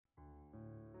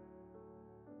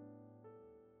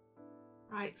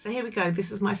Right, so here we go. This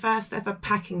is my first ever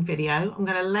packing video. I'm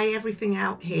going to lay everything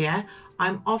out here.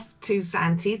 I'm off to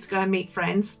Zante to go and meet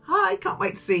friends. Hi, can't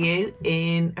wait to see you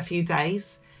in a few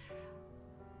days.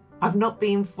 I've not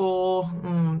been for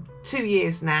 2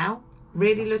 years now.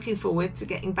 Really looking forward to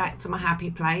getting back to my happy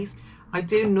place. I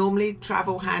do normally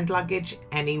travel hand luggage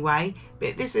anyway,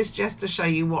 but this is just to show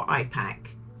you what I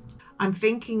pack. I'm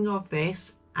thinking of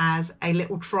this as a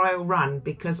little trial run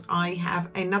because I have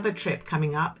another trip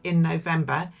coming up in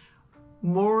November.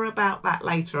 More about that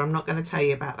later. I'm not going to tell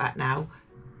you about that now.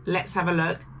 Let's have a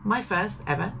look. My first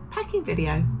ever packing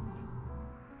video.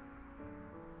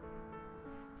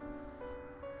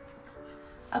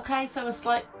 Okay, so a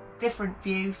slight different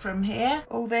view from here.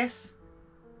 All this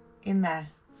in there.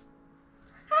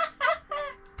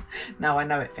 No, I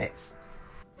know it fits.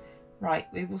 Right,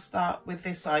 we will start with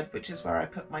this side, which is where I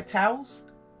put my towels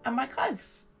and my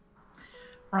clothes.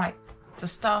 Right, to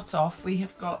start off, we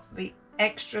have got the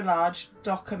extra large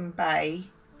Dock and Bay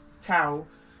towel.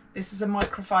 This is a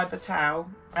microfiber towel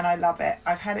and I love it.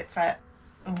 I've had it for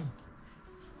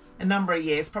a number of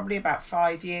years, probably about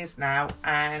 5 years now,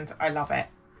 and I love it.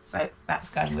 So that's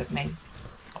going with me.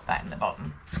 Pop that in the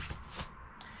bottom.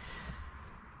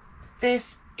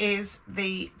 This is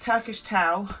the Turkish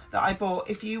towel that I bought.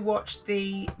 If you watched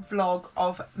the vlog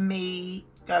of me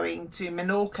going to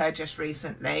Menorca just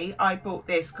recently, I bought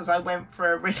this because I went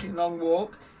for a really long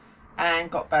walk and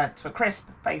got burnt to a crisp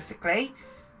basically,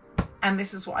 and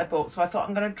this is what I bought. So I thought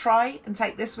I'm going to try and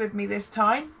take this with me this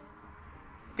time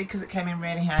because it came in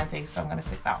really handy, so I'm going to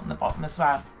stick that on the bottom as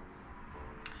well.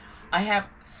 I have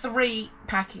 3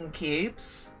 packing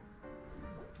cubes.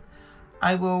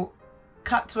 I will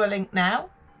cut to a link now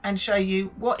and show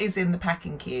you what is in the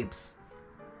packing cubes.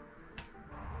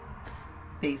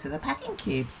 These are the packing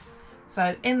cubes.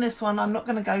 So in this one, I'm not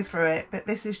going to go through it, but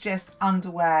this is just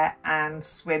underwear and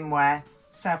swimwear.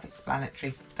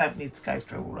 Self-explanatory. Don't need to go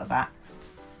through all of that.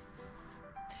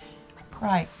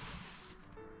 Right.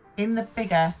 In the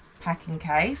bigger packing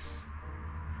case,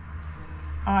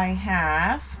 I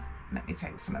have, let me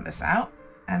take some of this out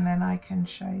and then I can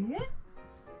show you.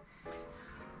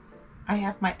 I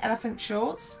have my elephant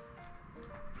shorts,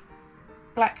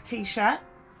 black t-shirt.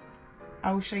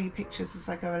 I will show you pictures as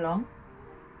I go along.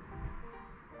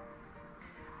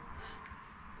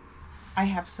 I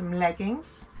have some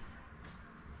leggings.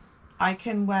 I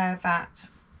can wear that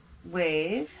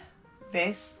with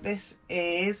this. This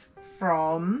is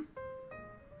from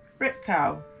Rip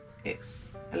Curl. It's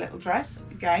a little dress.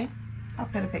 Again, I'll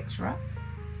put a picture up.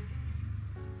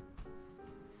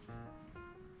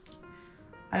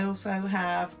 I also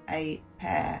have a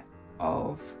pair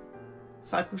of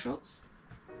cycle shorts.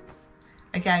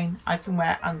 Again, I can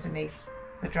wear underneath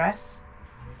the dress.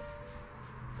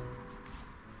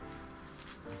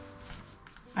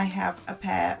 I have a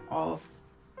pair of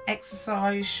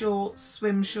exercise shorts,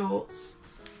 swim shorts.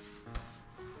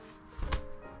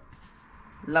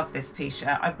 Love this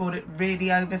t-shirt. I bought it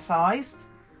really oversized,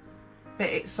 but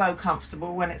it's so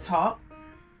comfortable when it's hot.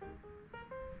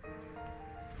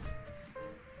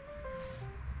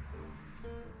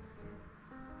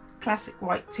 Classic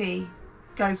white tee,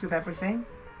 goes with everything.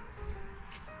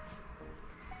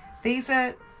 These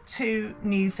are 2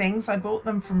 new things. I bought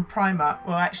them from Primark.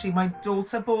 Well, actually my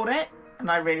daughter bought it and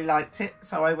I really liked it,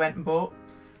 so I went and bought.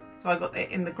 So I got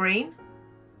it in the green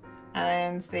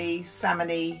and the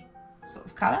salmon-y sort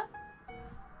of colour.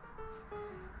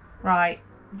 Right,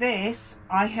 this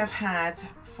I have had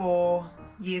for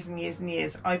years and years and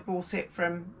years. I bought it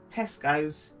from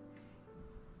Tesco's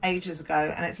ages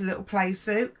ago and it's a little play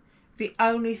suit. The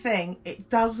only thing, it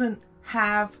doesn't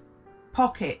have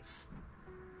pockets.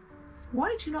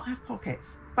 Why do you not have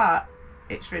pockets? But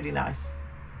it's really nice.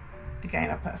 Again,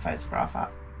 I'll put a photograph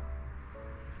up.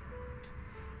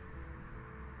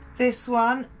 This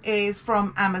one is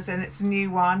from Amazon. It's a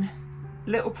new one.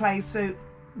 Little play suit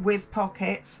with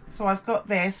pockets. So I've got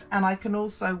this and I can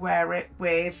also wear it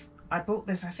with, I bought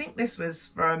this, I think this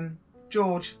was from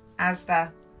George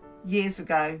Asda years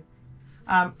ago.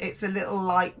 It's a little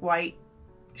lightweight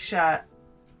shirt.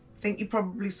 I think you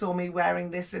probably saw me wearing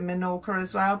this in Menorca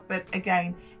as well, but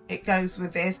again, it goes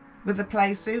with this. With the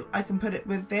play suit, I can put it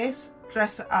with this,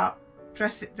 dress it up,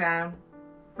 dress it down.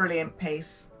 Brilliant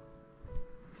piece.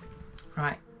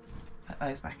 Right, put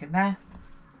those back in there.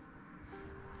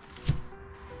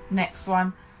 Next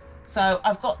one. So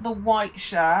I've got the white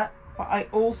shirt, but I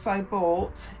also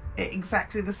bought it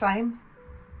exactly the same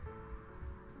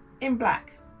in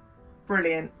black.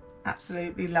 Brilliant,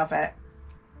 absolutely love it.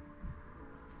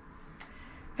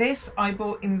 This I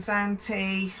bought in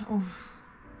Zante.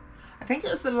 I think it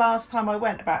was the last time I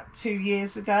went, about 2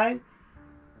 years ago.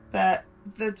 But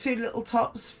the two little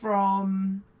tops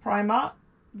from Primark.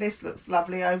 This looks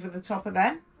lovely over the top of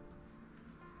them.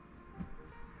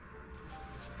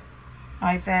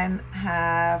 I then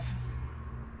have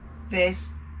this.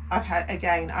 I've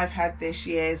had this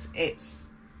years. It's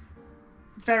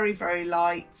very, very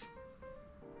light.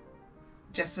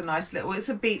 Just a nice little, it's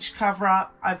a beach cover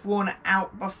up. I've worn it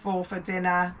out before for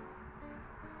dinner.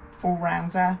 All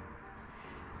rounder.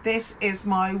 This is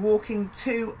my walking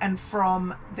to and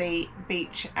from the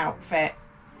beach outfit.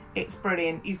 It's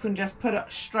brilliant. You can just put it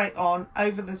straight on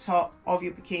over the top of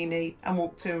your bikini and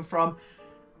walk to and from.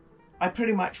 I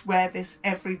pretty much wear this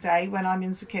every day when I'm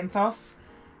in Zakynthos.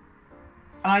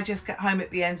 And I just get home at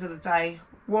the end of the day,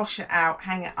 wash it out,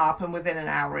 hang it up, and within an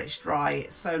hour it's dry.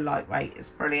 It's so lightweight, it's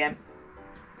brilliant.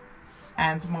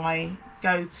 And my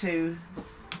go-to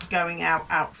going out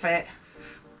outfit,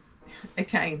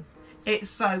 again, it's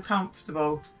so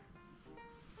comfortable.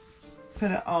 Put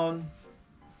it on.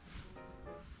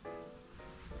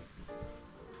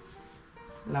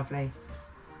 Lovely.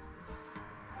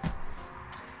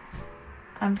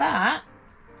 And that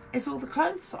is all the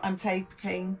clothes I'm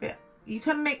taking. But you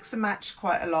can mix and match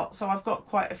quite a lot, so I've got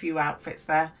quite a few outfits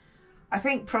there. I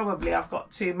think probably I've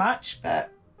got too much,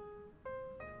 but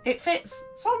it fits,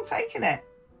 so I'm taking it.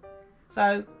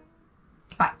 So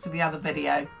back to the other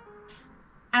video,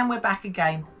 and we're back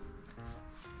again,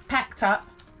 packed up.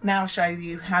 Now I'll show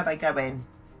you how they go in.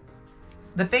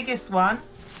 The biggest one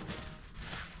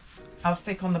I'll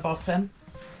stick on the bottom.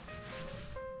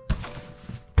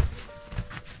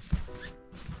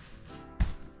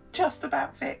 Just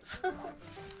about fits.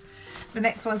 The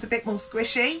next one's a bit more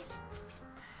squishy.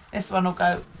 This one will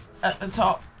go at the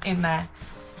top in there.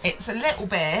 It's a little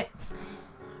bit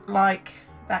like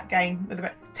that game with a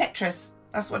bit Tetris.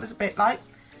 That's what it's a bit like.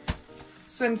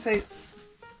 Swimsuits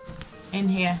in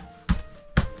here.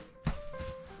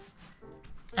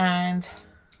 And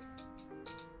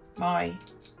my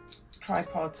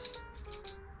tripod.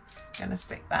 Gonna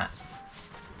stick that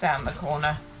down the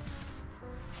corner.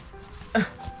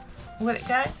 Will it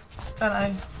go? Don't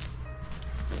know.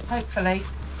 Hopefully.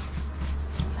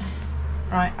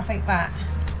 Right, I think that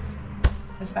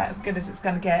is about as good as it's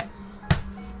going to get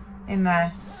in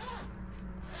there.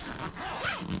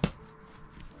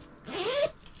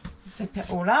 Zip it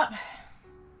all up.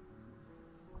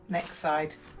 Next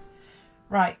side.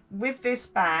 Right, with this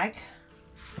bag,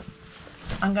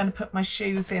 I'm going to put my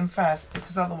shoes in first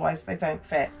because otherwise they don't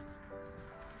fit.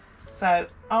 So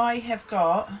I have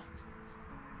got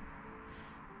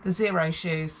the Zero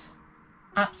shoes.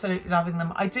 Absolutely loving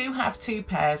them. I do have two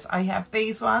pairs. I have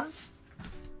these ones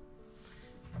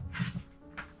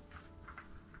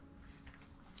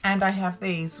and I have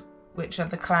these, which are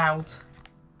the cloud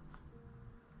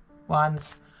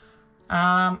ones.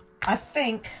 I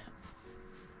think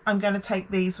I'm going to take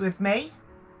these with me,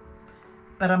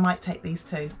 but I might take these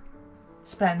too.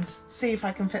 Depends. See if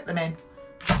I can fit them in.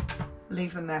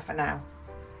 Leave them there for now.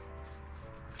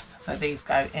 So these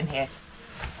go in here.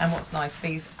 And what's nice,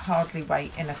 these hardly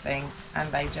weigh anything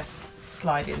and they just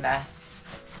slide in there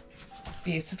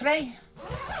beautifully.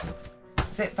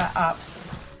 Zip that up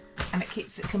and it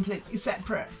keeps it completely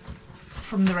separate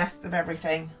from the rest of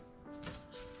everything.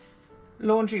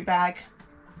 Laundry bag.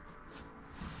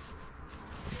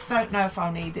 Don't know if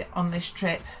I'll need it on this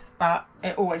trip, but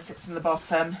it always sits in the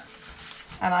bottom.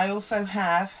 And I also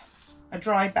have a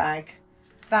dry bag.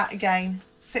 That again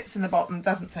sits in the bottom,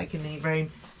 doesn't take any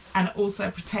room. And it also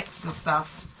protects the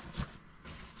stuff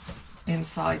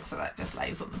inside, so that just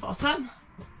lays on the bottom.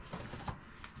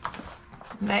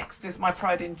 Next is my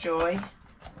pride and joy.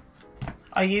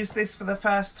 I used this for the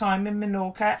first time in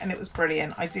Menorca and it was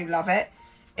brilliant. I do love it.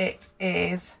 It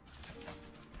is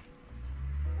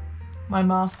my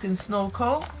mask and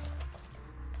snorkel.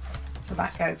 So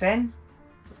that goes in.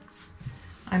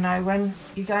 I know when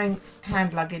you're going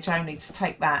hand luggage only to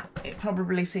take that, it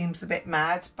probably seems a bit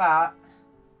mad, but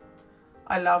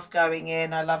I love going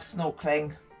in, I love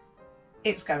snorkeling.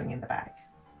 It's going in the bag.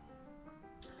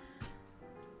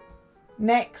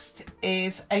 Next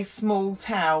is a small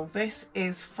towel. This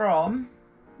is from,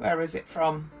 where is it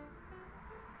from?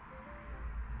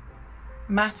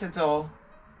 Matador.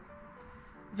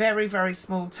 Very, very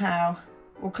small towel.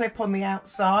 Will clip on the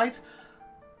outside.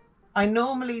 I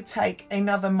normally take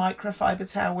another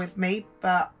microfiber towel with me,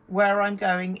 but where I'm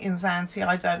going in Zante,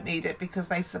 I don't need it because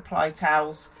they supply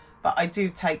towels. But I do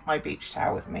take my beach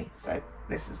towel with me, so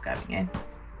this is going in.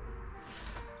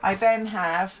 I then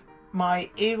have my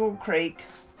Eagle Creek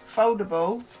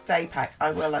foldable day pack.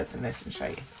 I will open this and show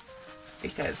you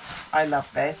because I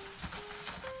love this.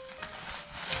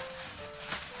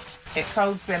 It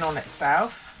folds in on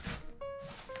itself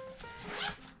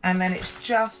and then it's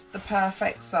just the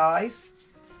perfect size.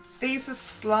 These are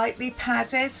slightly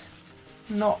padded,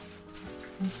 not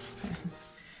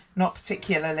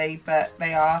particularly, but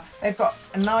they are. They've got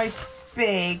a nice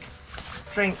big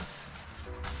drinks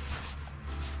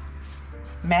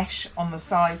mesh on the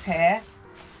sides here,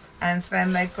 and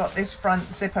then they've got this front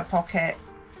zipper pocket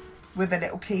with a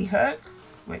little key hook,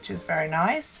 which is very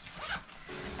nice.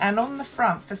 And on the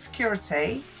front for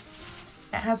security,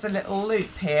 it has a little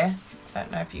loop here.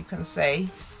 Don't know if you can see.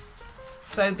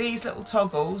 So these little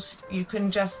toggles you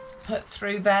can just put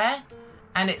through there,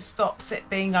 and it stops it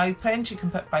being opened. You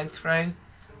can put both through.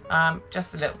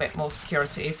 Just a little bit more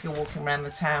security if you're walking around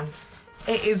the town.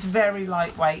 It is very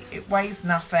lightweight. It weighs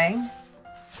nothing.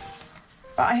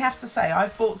 But I have to say,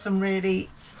 I've bought some really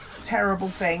terrible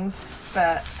things,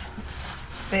 but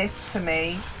this to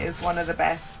me is one of the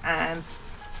best. And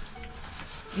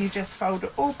you just fold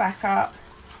it all back up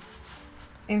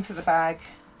into the bag,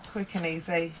 quick and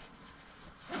easy.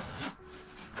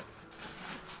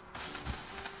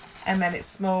 And then it's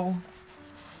small,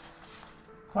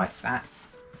 quite flat,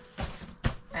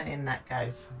 and in that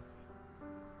goes.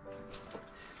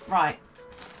 Right,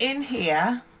 in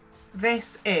here,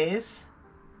 this is,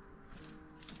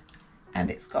 and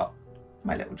it's got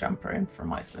my little jumper in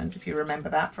from Iceland, if you remember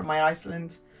that from my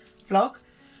Iceland vlog.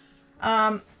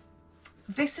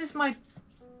 This is my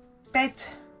bedtime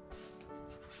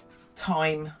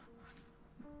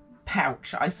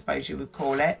pouch, I suppose you would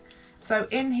call it. So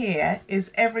in here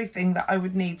is everything that I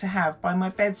would need to have by my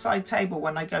bedside table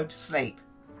when I go to sleep.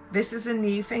 This is a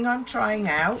new thing I'm trying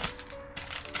out.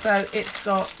 So it's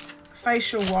got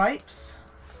facial wipes,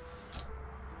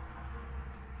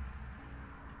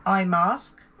 eye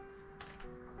mask,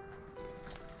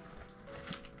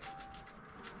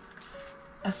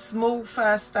 a small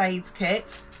first aid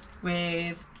kit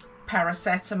with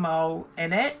paracetamol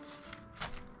in it,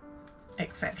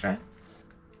 etc.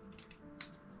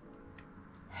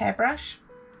 Hairbrush,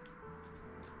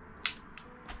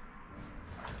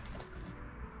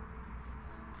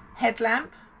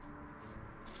 headlamp,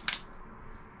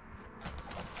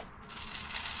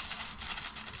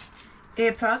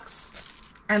 earplugs,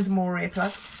 and more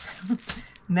earplugs.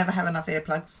 Never have enough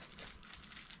earplugs.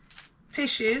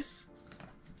 Tissues,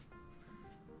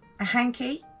 a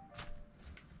hanky,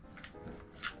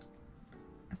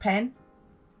 a pen,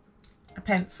 a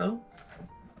pencil.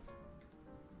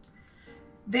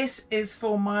 This is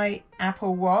for my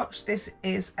Apple Watch. This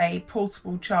is a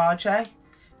portable charger,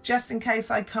 just in case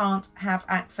I can't have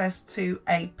access to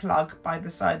a plug by the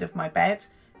side of my bed.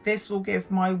 This will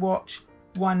give my watch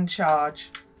one charge.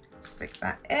 Stick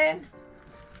that in.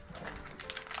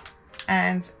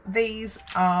 And these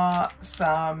are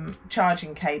some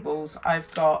charging cables.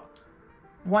 I've got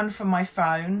one for my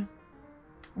phone,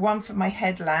 one for my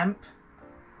headlamp,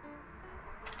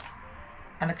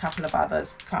 and a couple of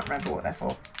others. Can't remember what they're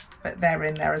for, but they're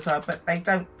in there as well. But they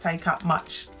don't take up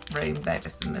much room. They're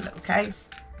just in the little case.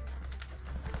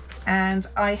 And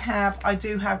I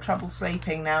do have trouble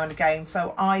sleeping now and again.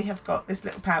 So I have got this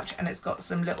little pouch, and it's got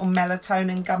some little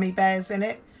melatonin gummy bears in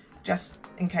it, just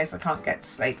in case I can't get to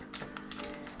sleep.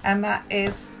 And that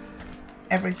is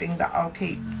everything that I'll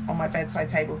keep on my bedside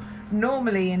table.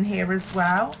 Normally in here as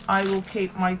well, I will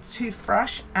keep my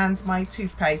toothbrush and my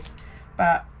toothpaste,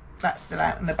 but that's still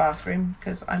out in the bathroom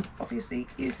because I'm obviously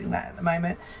using that at the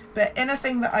moment. But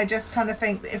anything that I just kind of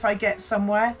think that if I get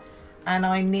somewhere and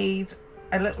I need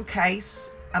a little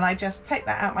case, and I just take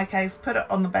that out my case, put it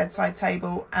on the bedside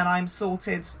table, and I'm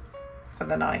sorted for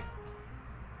the night.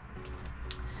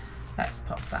 Let's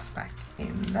pop that back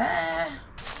in there,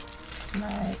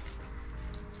 like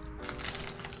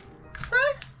so,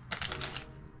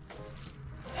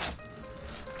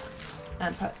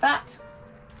 and put that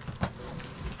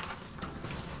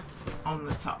on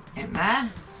the top in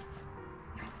there.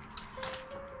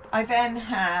 I then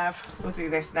have, we'll do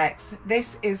this next.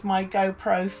 This is my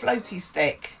GoPro floaty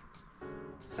stick.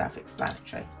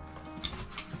 Self-explanatory.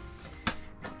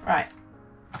 Right.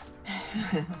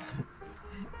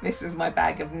 This is my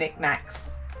bag of knickknacks.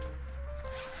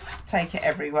 Take it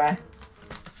everywhere.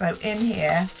 So in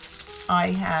here I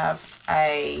have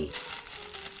a,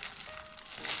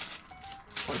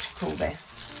 what do you call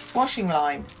this? Washing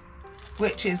line,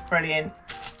 which is brilliant.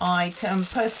 I can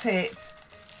put it,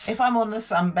 if I'm on the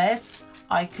sunbed,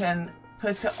 I can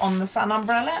put it on the sun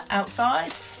umbrella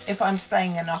outside. If I'm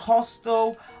staying in a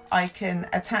hostel, I can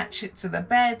attach it to the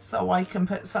bed so I can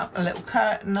put a little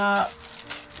curtain up.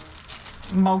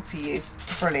 Multi-use,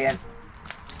 brilliant.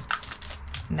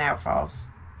 Nail files.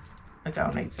 A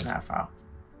girl needs a nail file.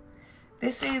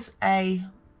 This is a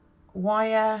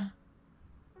wire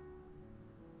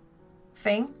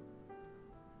thing.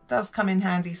 Does come in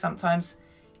handy sometimes.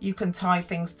 You can tie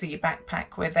things to your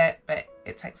backpack with it, but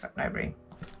it takes up no room.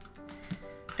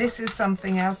 This is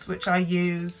something else which I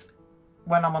use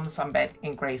when I'm on the sunbed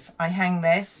in Greece. I hang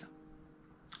this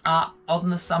up on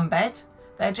the sunbed.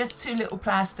 They're just two little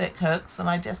plastic hooks and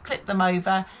I just clip them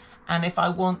over, and if I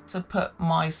want to put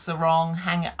my sarong,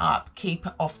 hang it up, keep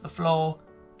it off the floor,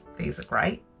 these are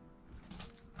great.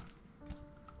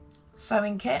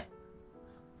 Sewing kit.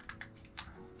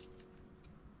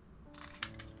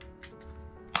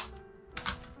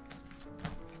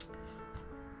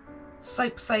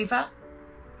 Soap saver.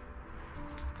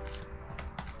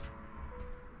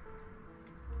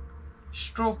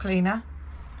 Straw cleaner.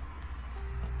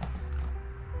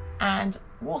 And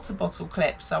water bottle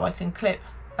clip, so I can clip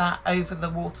that over the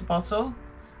water bottle,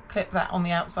 clip that on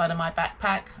the outside of my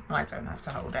backpack, and I don't have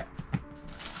to hold it.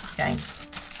 Again,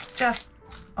 just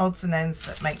odds and ends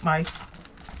that make my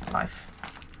life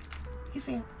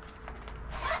easier.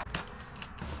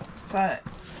 So,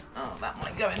 oh, that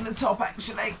might go in the top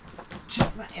actually.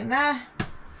 Chuck that in there.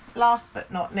 Last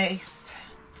but not least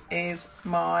is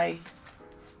my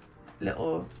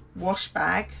little wash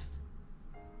bag.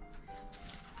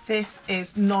 This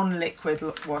is non-liquid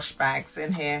wash bags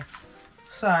in here.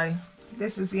 So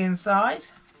this is the inside,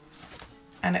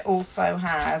 and it also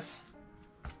has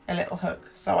a little hook,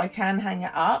 so I can hang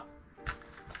it up.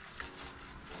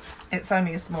 It's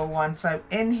only a small one. So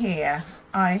in here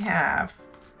I have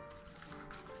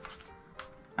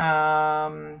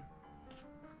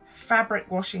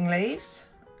fabric washing leaves,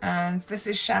 and this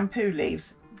is shampoo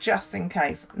leaves, just in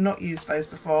case. Not used those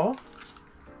before.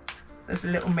 There's a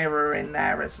little mirror in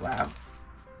there as well.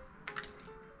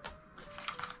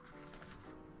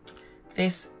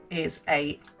 This is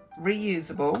a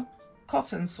reusable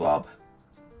cotton swab,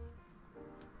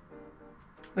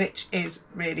 which is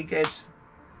really good.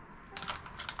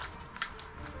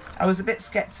 I was a bit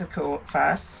skeptical at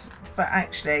first, but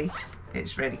actually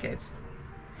it's really good.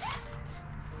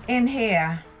 In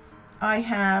here I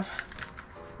have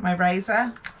my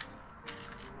razor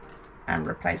and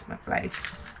replacement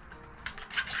blades.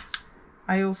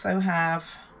 I also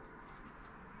have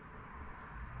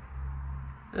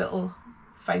little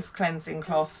face cleansing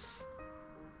cloths.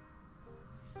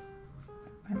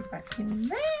 And back in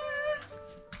there.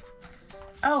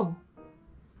 Oh,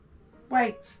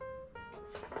 wait.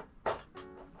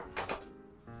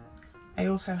 I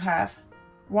also have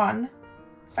one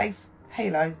face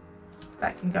halo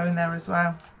that can go in there as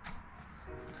well.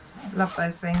 Love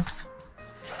those things.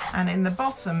 And in the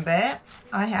bottom bit,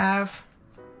 I have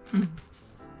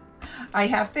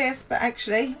this, but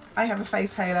actually I have a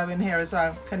face halo in here as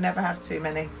well. Can never have too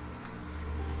many.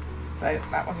 So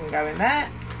that one can go in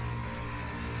there.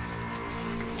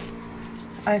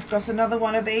 I've got another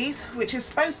one of these, which is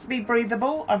supposed to be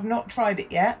breathable. I've not tried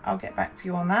it yet. I'll get back to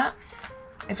you on that.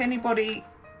 If anybody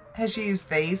has used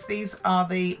these are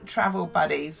the Travel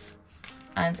Buddies.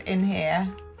 And in here,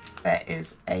 there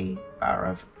is a bar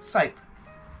of soap.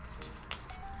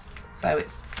 So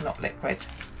it's not liquid.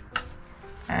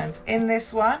 And in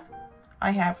this one,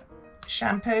 I have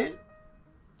shampoo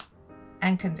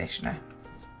and conditioner,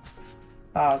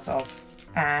 bars of,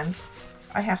 and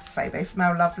I have to say they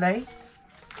smell lovely,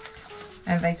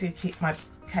 and they do keep my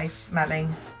case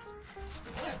smelling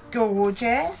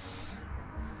gorgeous.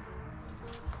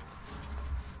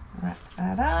 Wrap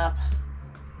that up,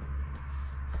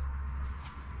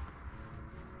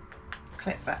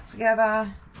 clip that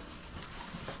together,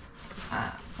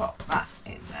 and pop that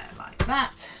in there like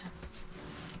that.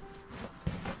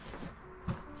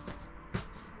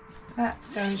 That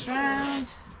goes round,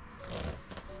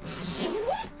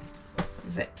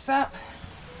 zips up.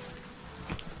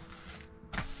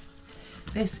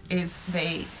 This is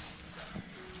the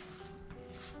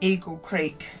Eagle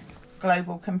Creek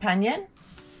Global Companion.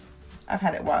 I've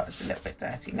had it a while, it's a little bit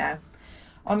dirty now.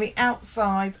 On the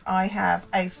outside I have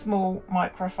a small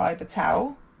microfiber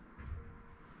towel.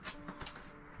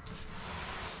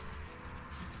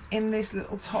 In this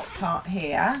little top part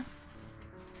here,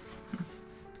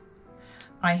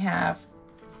 I have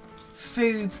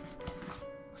food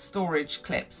storage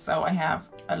clips. So I have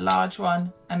a large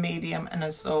one, a medium and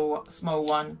a small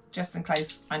one, just in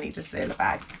case I need to seal a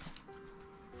bag.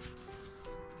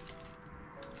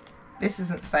 This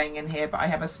isn't staying in here, but I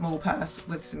have a small purse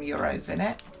with some euros in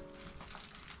it.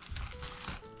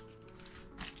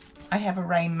 I have a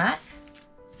rain mat.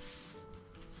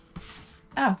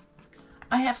 Oh,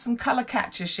 I have some colour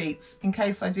catcher sheets in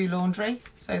case I do laundry,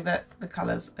 so that the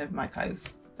colours of my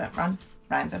clothes don't run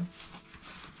random.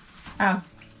 Oh,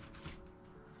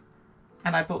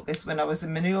 and I bought this when I was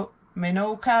in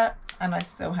Minorca and I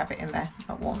still have it in there,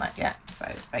 not worn that yet, so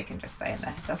they can just stay in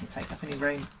there. It doesn't take up any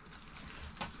room.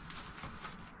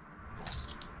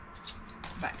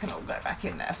 That can all go back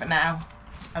in there for now,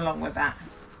 along with that.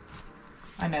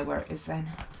 I know where it is then.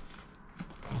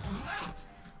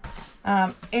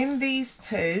 In these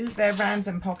two, they're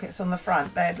random pockets on the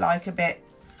front. They're like a bit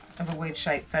of a weird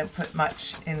shape. Don't put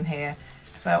much in here.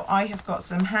 So I have got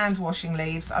some hand washing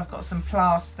leaves. I've got some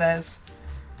plasters,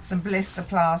 some blister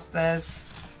plasters.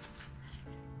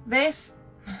 This,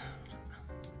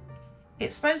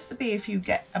 it's supposed to be if you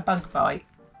get a bug bite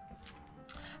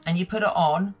and you put it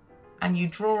on and you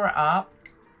draw it up,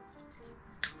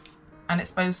 and it's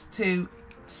supposed to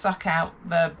suck out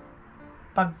the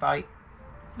bug bite.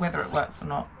 Whether it works or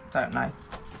not, don't know.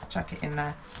 Chuck it in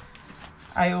there.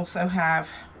 I also have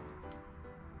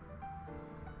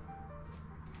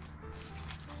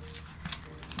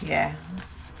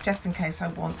just in case I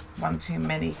want one too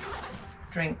many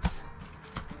drinks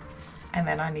and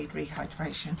then I need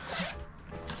rehydration.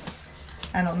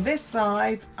 And on this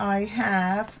side I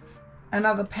have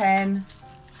another pen,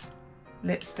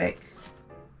 lipstick.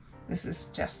 This is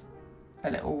just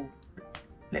a little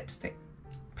lipstick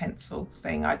pencil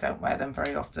thing. I don't wear them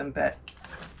very often, but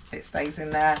it stays in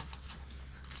there.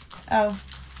 Oh,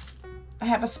 I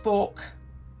have a spork.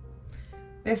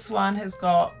 This one has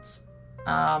got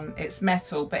it's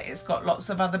metal, but it's got lots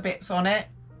of other bits on it.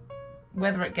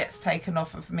 Whether it gets taken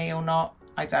off of me or not,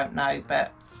 I don't know,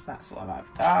 but that's what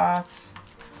I've got.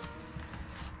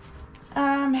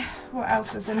 What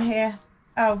else is in here?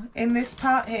 Oh, in this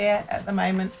part here at the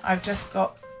moment, I've just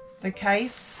got the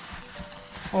case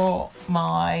for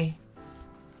my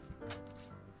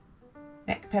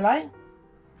neck pillow,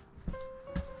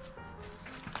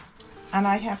 and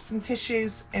I have some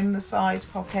tissues in the side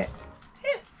pocket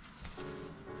here.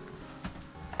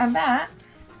 And that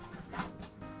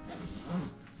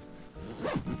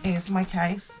is my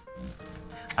case.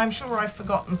 I'm sure I've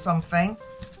forgotten something.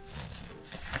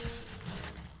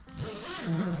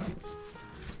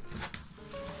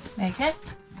 There you go.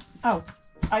 Oh,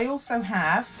 I also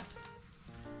have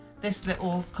this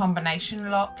little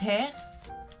combination lock here,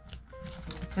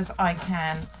 because I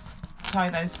can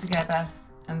tie those together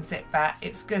and zip that.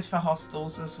 It's good for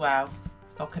hostels as well,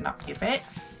 locking up your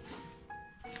bits.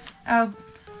 Oh,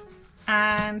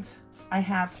 and I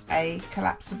have a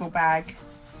collapsible bag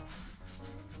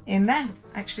in there.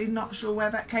 Actually, not sure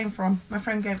where that came from. My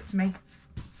friend gave it to me.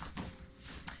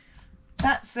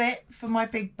 That's it for my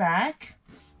big bag.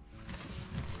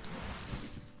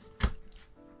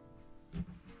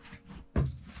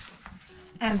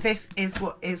 And this is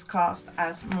what is classed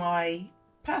as my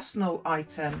personal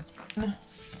item.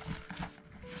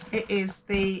 It is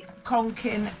the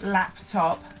Kanken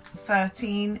laptop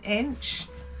 13-inch.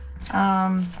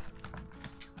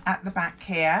 At the back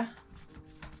here,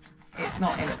 it's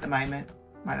not in at the moment.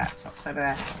 My laptop's over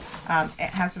there. It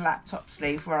has a laptop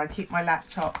sleeve where I keep my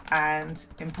laptop and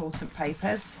important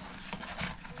papers.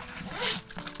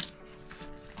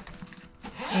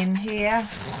 In here,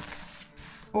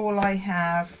 all I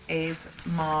have is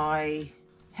my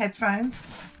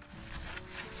headphones,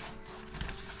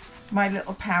 my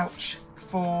little pouch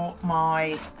for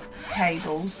my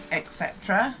cables,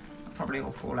 etc. Probably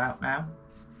all fall out now.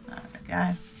 There we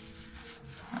go.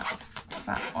 That's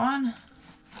that one.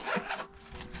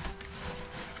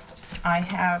 I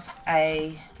have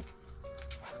a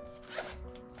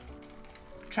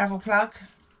travel plug.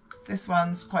 This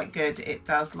one's quite good. It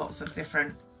does lots of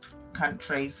different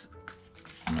countries.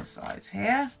 On the sides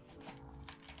here.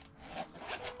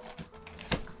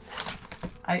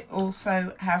 I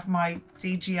also have my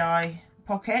DJI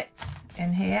pocket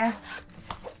in here,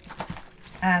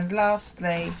 and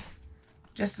lastly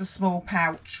just a small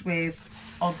pouch with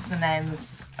odds and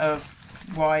ends of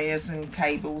wires and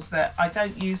cables that I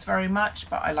don't use very much,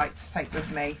 but I like to take with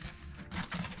me.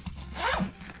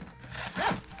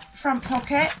 Front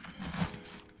pocket,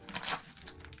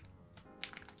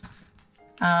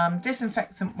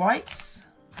 disinfectant wipes,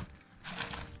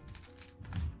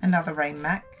 another rain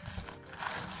mat,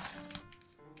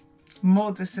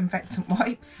 more disinfectant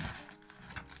wipes,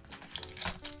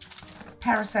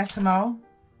 paracetamol,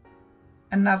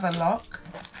 another lock,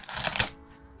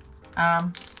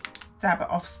 dab it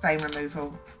off stain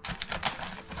removal.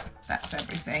 That's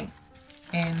everything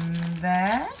in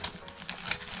there.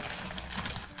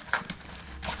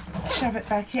 Shove it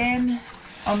back in.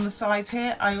 On the side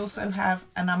here, I also have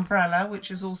an umbrella, which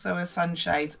is also a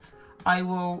sunshade. I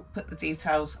will put the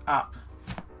details up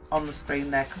on the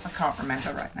screen there because I can't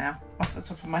remember right now off the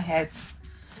top of my head.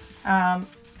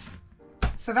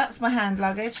 So that's my hand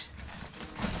luggage.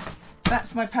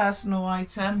 That's my personal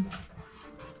item.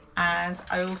 And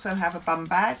I also have a bum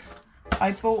bag.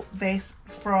 I bought this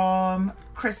from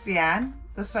Christiane,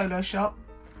 the solo shop.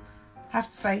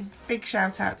 Have to say, big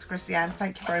shout out to Christiane,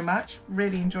 thank you very much.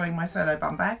 Really enjoying my solo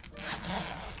bum bag.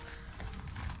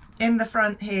 In the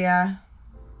front here,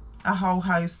 a whole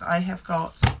host. I have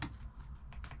got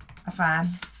a fan,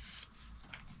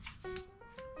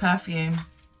 perfume,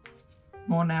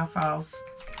 more nail files,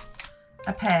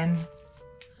 a pen,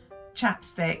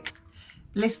 chapstick,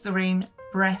 Listerine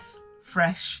Breath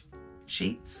Fresh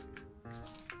sheets.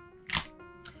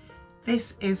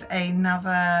 This is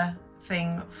another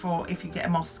thing for if you get a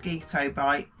mosquito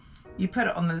bite. You put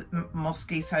it on the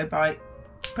mosquito bite,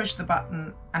 push the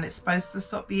button, and it's supposed to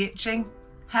stop the itching.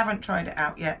 Haven't tried it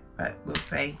out yet, but we'll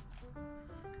see.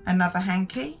 Another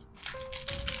hanky.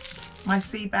 My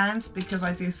sea bands, because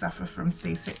I do suffer from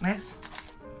seasickness.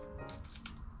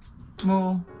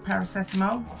 More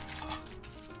paracetamol.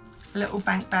 A little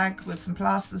bank bag with some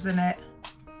plasters in it.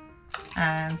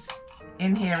 And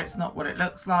in here it's not what it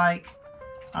looks like.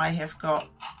 I have got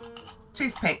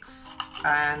toothpicks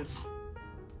and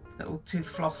little tooth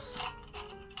floss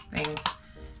things,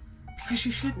 because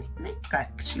you shouldn't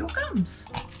neglect your gums.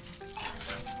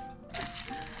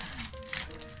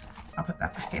 I'll put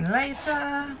that back in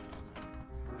later.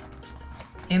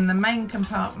 In the main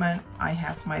compartment I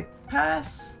have my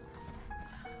purse.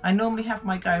 I normally have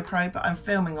my GoPro, but I'm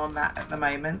filming on that at the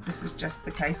moment. This is just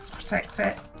the case to protect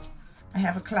it. I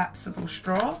have a collapsible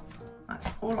straw. That's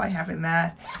all I have in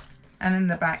there. And in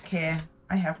the back here,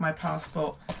 I have my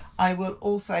passport. I will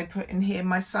also put in here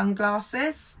my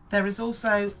sunglasses. There is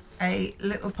also a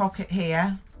little pocket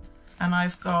here, and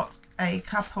I've got a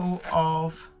couple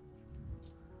of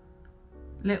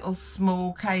little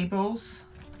small cables.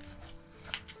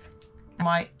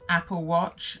 My Apple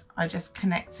Watch, I just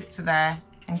connect it to there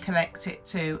and connect it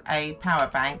to a power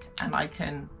bank, and I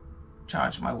can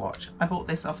charge my watch. I bought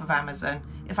this off of Amazon.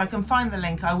 If I can find the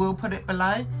link, I will put it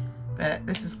below, but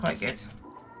this is quite good.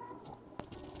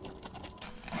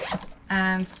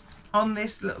 And on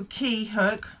this little key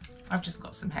hook, I've just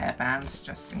got some hair bands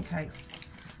just in case.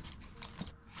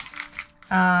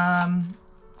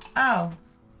 Oh,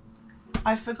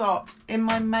 I forgot, in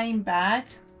my main bag,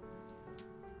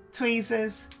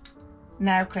 tweezers,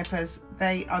 nail clippers,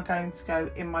 they are going to go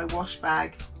in my wash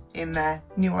bag in there.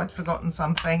 Knew I'd forgotten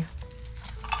something.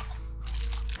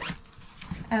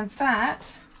 And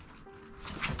that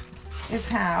is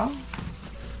how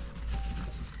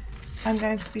I'm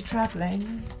going to be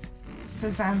travelling to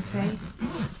Zante.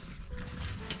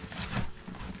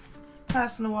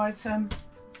 Personal item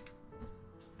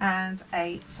and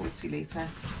a 40-litre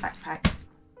backpack.